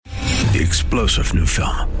the explosive new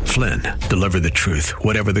film, Flynn, Deliver the Truth,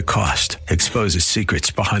 Whatever the Cost, exposes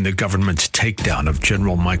secrets behind the government's takedown of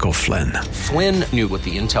General Michael Flynn. Flynn knew what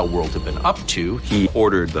the intel world had been up to. He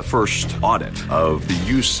ordered the first audit of the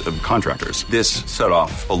use of contractors. This set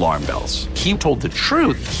off alarm bells. He told the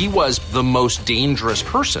truth. He was the most dangerous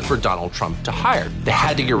person for Donald Trump to hire. They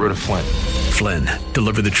had to get rid of Flynn. Flynn,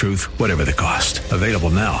 Deliver the Truth, Whatever the Cost. Available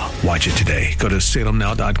now. Watch it today. Go to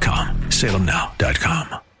salemnow.com.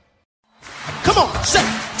 salemnow.com. Come on, say,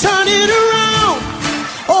 turn it around.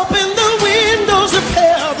 Open the windows of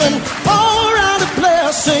heaven. Pour out a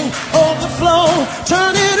blessing, overflow.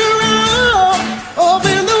 Turn it around.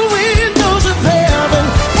 Open the windows of heaven.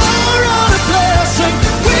 Pour out a blessing.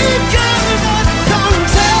 We got that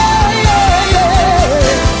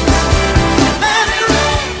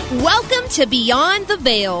contagion. Welcome to Beyond the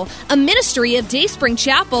Veil, a ministry of Dayspring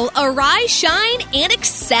Chapel. Arise, shine, and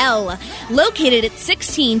excel. Located at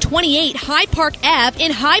 1628 Hyde Park Ave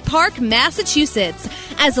in Hyde Park, Massachusetts.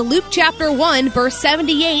 As Luke chapter 1, verse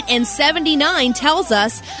 78 and 79 tells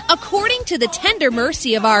us, according to the tender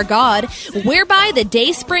mercy of our God, whereby the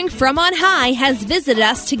dayspring from on high has visited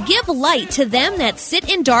us to give light to them that sit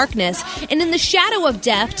in darkness and in the shadow of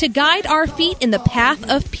death, to guide our feet in the path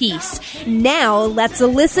of peace. Now, let's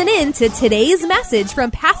listen in to today's message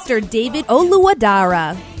from Pastor David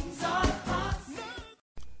Oluwadara.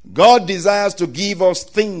 God desires to give us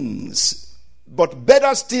things, but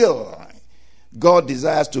better still, God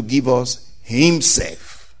desires to give us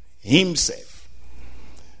Himself. Himself.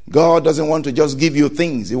 God doesn't want to just give you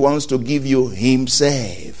things. He wants to give you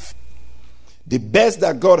Himself. The best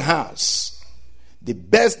that God has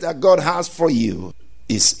for you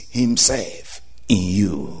is Himself in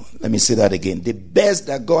you. Let me say that again. The best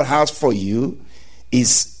that God has for you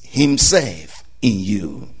is Himself in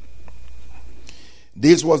you.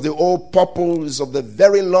 This was the whole purpose of the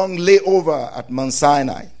very long layover at Mount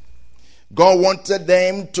Sinai. God wanted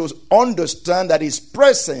them to understand that His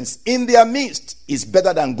presence in their midst is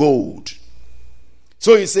better than gold.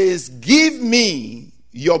 So He says, give me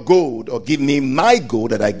your gold, or give me my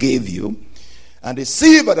gold that I gave you, and the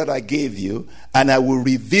silver that I gave you, and I will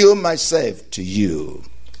reveal myself to you.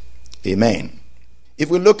 Amen. If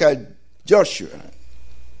we look at Joshua,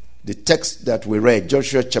 the text that we read,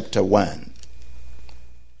 Joshua chapter 1,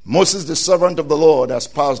 Moses, the servant of the Lord, has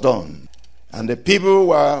passed on, and the people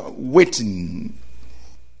were waiting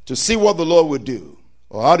to see what the Lord would do,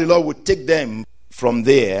 or how the Lord would take them from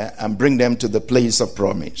there and bring them to the place of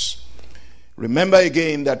promise. Remember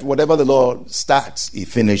again that whatever the Lord starts, He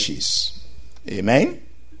finishes. Amen?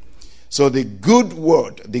 So the good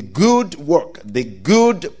word, the good work, the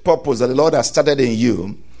good purpose that the Lord has started in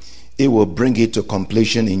you, He will bring it to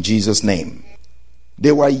completion in Jesus' name.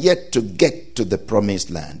 They were yet to get to the promised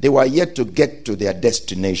land. They were yet to get to their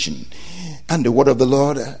destination. And the word of the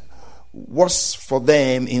Lord was for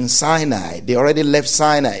them in Sinai. They already left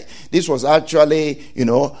Sinai. This was actually,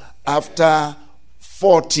 after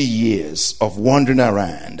 40 years of wandering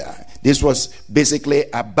around. This was basically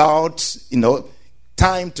about,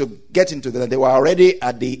 time to get into the land. They were already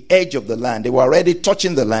at the edge of the land. They were already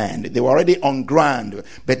touching the land. They were already on ground.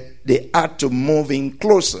 But they had to move in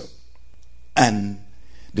closer. And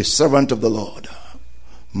the servant of the Lord,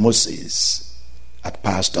 Moses, had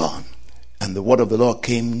passed on. And the word of the Lord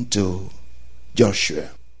came to Joshua.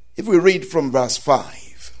 If we read from verse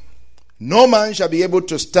 5, no man shall be able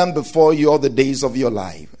to stand before you all the days of your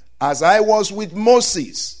life. As I was with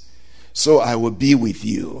Moses, so I will be with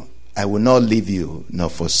you. I will not leave you nor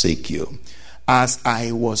forsake you. As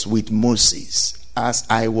I was with Moses,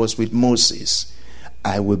 I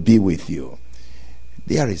will be with you.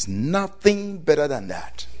 There is nothing better than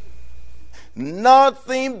that.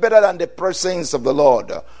 Nothing better than the presence of the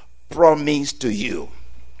Lord promised to you.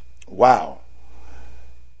 Wow.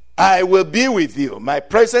 I will be with you. My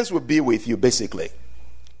presence will be with you, basically.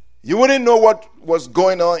 You wouldn't know what was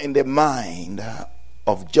going on in the mind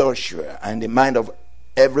of Joshua and the mind of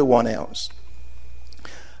everyone else.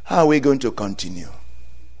 How are we going to continue?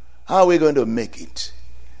 How are we going to make it?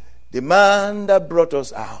 The man that brought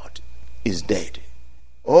us out is dead.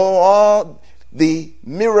 Oh, all the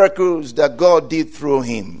miracles that God did through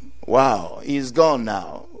him. Wow, he's gone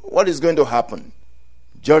now. What is going to happen?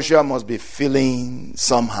 Joshua must be feeling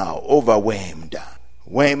somehow overwhelmed.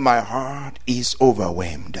 When my heart is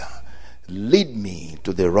overwhelmed, lead me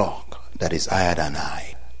to the rock that is higher than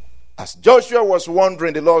I. As Joshua was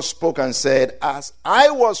wondering, the Lord spoke and said, as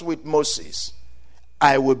I was with Moses,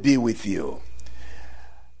 I will be with you.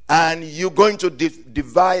 And you're going to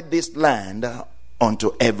divide this land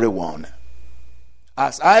unto everyone.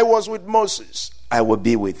 As I was with Moses, I will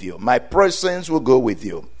be with you. My presence will go with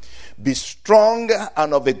you. Be strong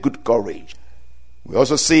and of a good courage. We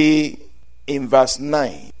also see in verse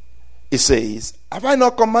 9, it says, have I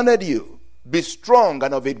not commanded you? Be strong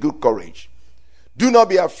and of a good courage. Do not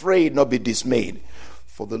be afraid, nor be dismayed.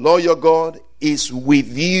 For the Lord your God is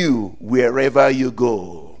with you wherever you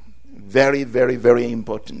go. Very, very, very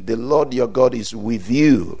important. The Lord your God is with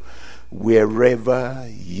you wherever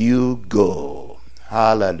you go.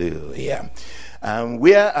 Hallelujah. And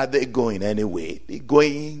where are they going anyway? They're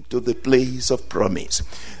going to the place of promise.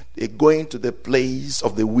 They're going to the place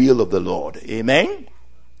of the will of the Lord. Amen?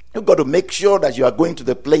 You've got to make sure that you are going to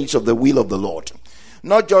the place of the will of the Lord.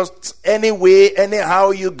 Not just any way, anyhow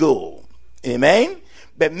you go. Amen?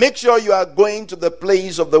 But make sure you are going to the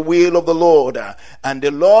place of the will of the Lord. And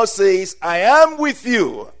the Lord says, I am with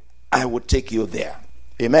you. I will take you there.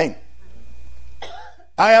 Amen?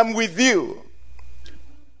 I am with you.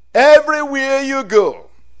 Everywhere you go.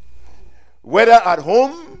 Whether at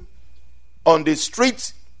home, on the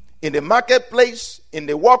streets, in the marketplace, in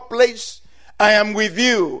the workplace, I am with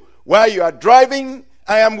you. While you are driving,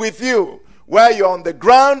 I am with you. While you're on the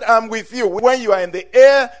ground, I'm with you. When you are in the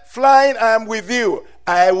air, flying, I am with you.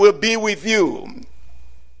 I will be with you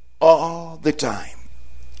all the time.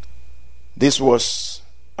 This was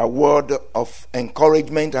a word of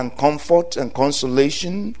encouragement and comfort and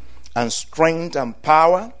consolation and strength and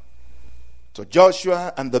power to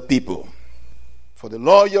Joshua and the people. For the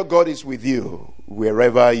Lord your God is with you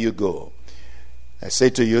wherever you go. I say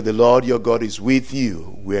to you, the Lord your God is with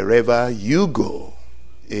you wherever you go.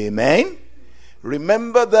 Amen.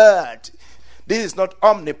 Remember that. This is not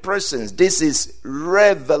omnipresence. This is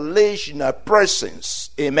revelational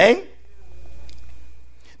presence. Amen.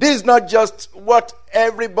 This is not just what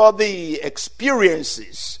everybody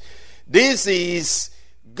experiences. This is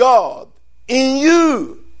God in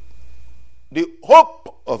you. The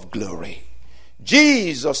hope of glory.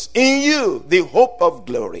 Jesus in you, the hope of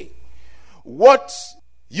glory. What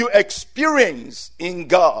you experience in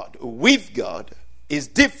God, with God, is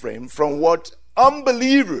different from what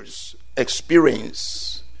unbelievers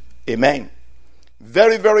experience. Amen.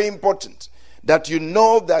 Very, very important that you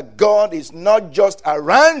know that God is not just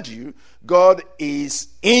around you, God is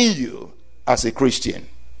in you as a Christian.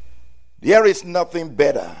 There is nothing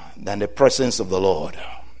better than the presence of the Lord.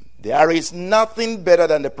 There is nothing better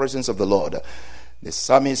than the presence of the Lord. The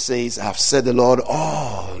psalmist says, I have set the Lord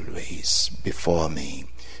always before me.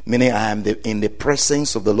 Meaning I am in the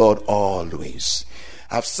presence of the Lord always.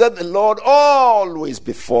 I have set the Lord always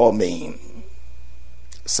before me.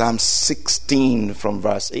 Psalm 16 from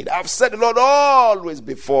verse 8. I have set the Lord always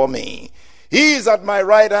before me. He is at my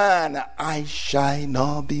right hand. I shall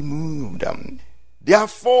not be moved.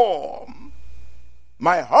 Therefore,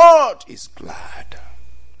 my heart is glad.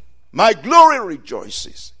 My glory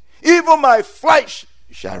rejoices. Even my flesh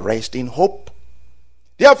shall rest in hope.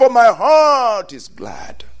 Therefore my heart is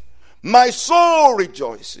glad. My soul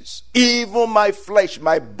rejoices. Even my flesh,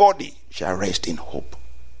 my body shall rest in hope.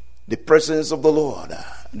 The presence of the Lord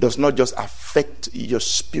does not just affect your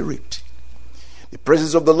spirit. The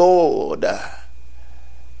presence of the Lord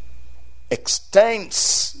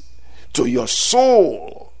extends to your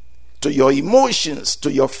soul, to your emotions,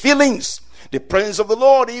 to your feelings. The presence of the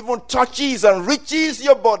Lord even touches and reaches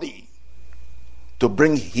your body to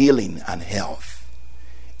bring healing and health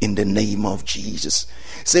in the name of Jesus.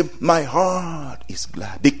 Say, my heart is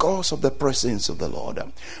glad because of the presence of the Lord.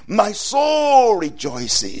 My soul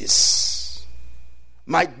rejoices.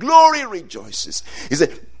 My glory rejoices. He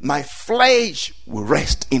said, my flesh will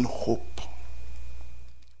rest in hope.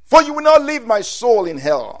 For you will not leave my soul in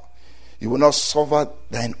hell. You will not suffer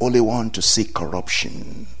thine only one to see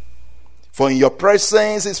corruption. For in your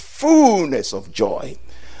presence is fullness of joy.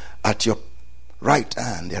 At your right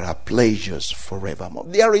hand there are pleasures forevermore.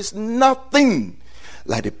 There is nothing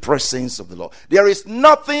like the presence of the Lord. There is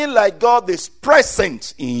nothing like God is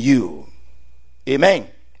present in you. Amen.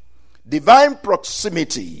 Divine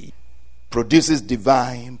proximity produces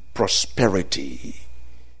divine prosperity.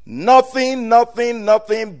 Nothing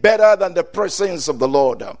better than the presence of the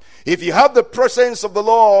Lord. If you have the presence of the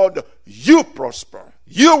Lord, you prosper.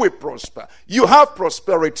 You will prosper. You have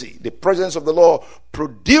prosperity. The presence of the Lord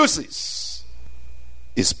produces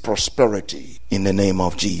his prosperity in the name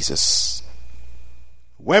of Jesus.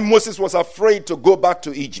 When Moses was afraid to go back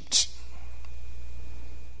to Egypt,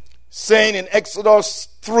 saying in Exodus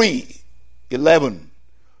 3:11,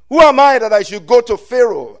 who am I that I should go to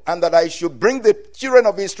Pharaoh and that I should bring the children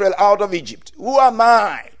of Israel out of Egypt? Who am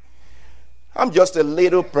I? I'm just a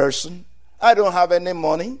little person. I don't have any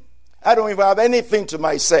money. I don't even have anything to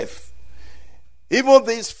myself. Even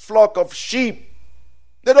this flock of sheep,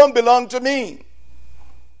 they don't belong to me.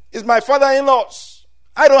 He It's my father-in-law's.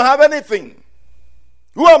 I don't have anything.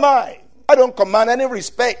 Who am I? I don't command any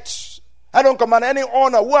respect. I don't command any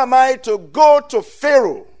honor. Who am I to go to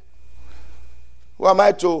Pharaoh? Who am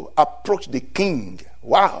I to approach the king?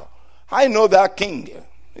 Wow. I know that king.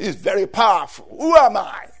 He's very powerful. Who am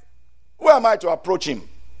I? Who am I to approach him?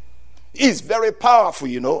 He's very powerful,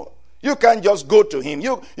 you know. You can't just go to him.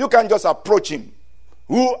 You can't just approach him.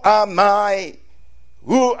 Who am I?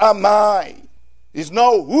 Who am I? It's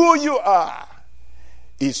not who you are.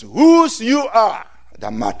 It's whose you are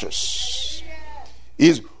that matters.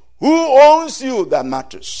 It's who owns you that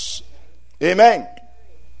matters. Amen.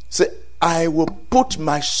 Say, I will put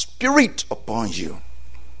my spirit upon you.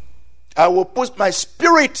 I will put my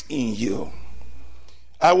spirit in you.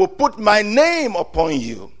 I will put my name upon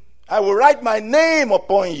you. I will write my name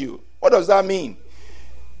upon you. What does that mean?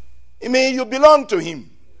 It means you belong to him.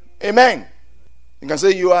 Amen. You can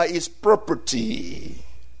say you are his property.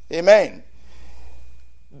 Amen.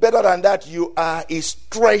 Better than that, you are his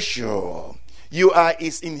treasure. You are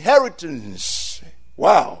his inheritance.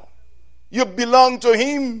 Wow. You belong to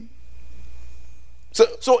him.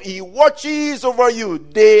 So he watches over you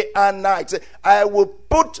day and night. Say, I will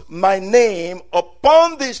put my name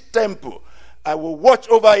upon this temple. I will watch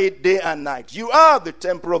over it day and night. You are the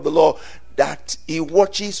temple of the Lord that he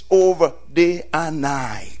watches over day and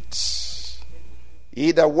night.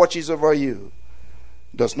 He that watches over you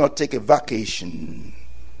does not take a vacation.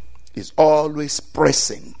 Is always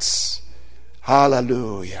present.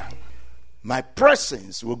 Hallelujah. My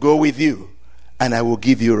presence will go with you and I will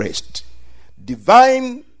give you rest.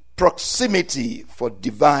 Divine proximity for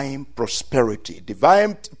divine prosperity.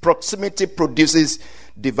 Divine proximity produces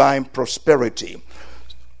divine prosperity.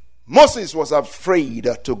 Moses was afraid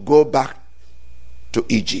to go back to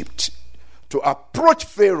Egypt, to approach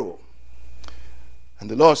Pharaoh. And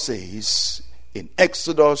the Lord says in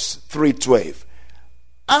Exodus 3:12,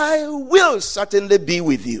 I will certainly be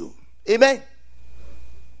with you. Amen.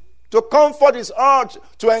 To comfort his heart,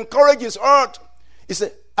 to encourage his heart, he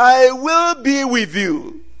said, I will be with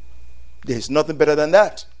you. There is nothing better than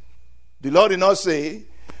that. The Lord did not say,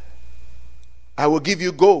 I will give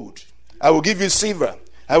you gold, I will give you silver,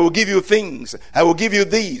 I will give you things, I will give you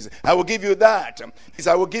these, I will give you that,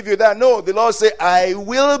 I will give you that. No, the Lord said, I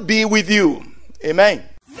will be with you. Amen.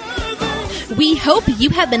 We hope you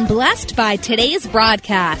have been blessed by today's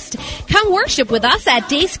broadcast. Come worship with us at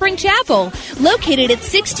Dayspring Chapel, located at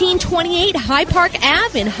 1628 High Park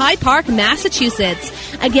Ave in High Park, Massachusetts.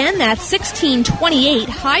 Again, that's 1628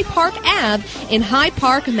 High Park Ave in High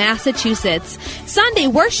Park, Massachusetts. Sunday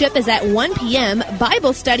worship is at 1 p.m.,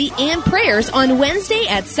 Bible study and prayers on Wednesday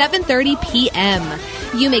at 7:30 p.m.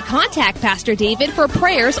 You may contact Pastor David for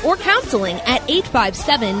prayers or counseling at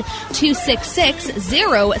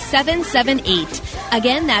 857-266-0778.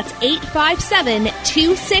 Again, that's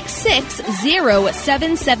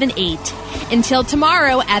 857-266-0778. Until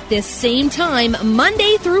tomorrow at this same time,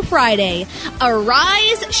 Monday through Friday,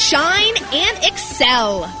 arise, shine, and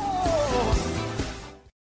excel.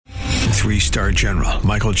 3-star General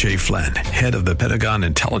Michael J. Flynn, head of the Pentagon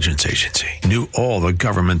Intelligence Agency, knew all the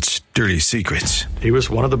government's dirty secrets. He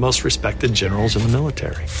was one of the most respected generals in the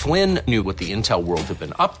military. Flynn knew what the intel world had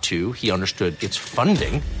been up to. He understood its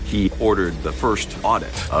funding. He ordered the first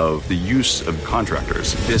audit of the use of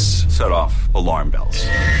contractors. This set off alarm bells.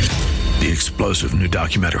 The explosive new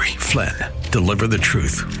documentary, Flynn, Deliver the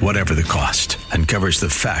Truth, Whatever the Cost, uncovers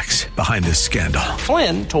the facts behind this scandal.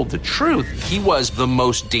 Flynn told the truth. He was the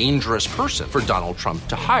most dangerous person for Donald Trump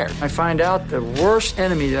to hire. I find out the worst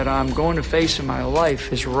enemy that I'm going to face in my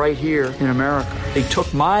life is right here in America. They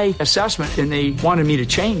took my assessment and they wanted me to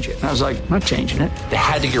change it. And I was like, I'm not changing it. They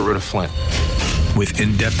had to get rid of Flynn. With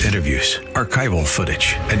in-depth interviews, archival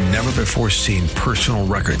footage, and never-before-seen personal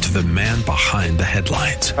records of the man behind the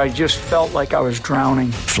headlines. I just felt like I was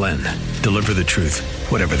drowning. Flynn, Deliver the Truth,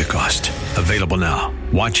 Whatever the Cost. Available now.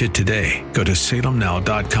 Watch it today. Go to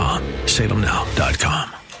salemnow.com.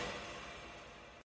 salemnow.com.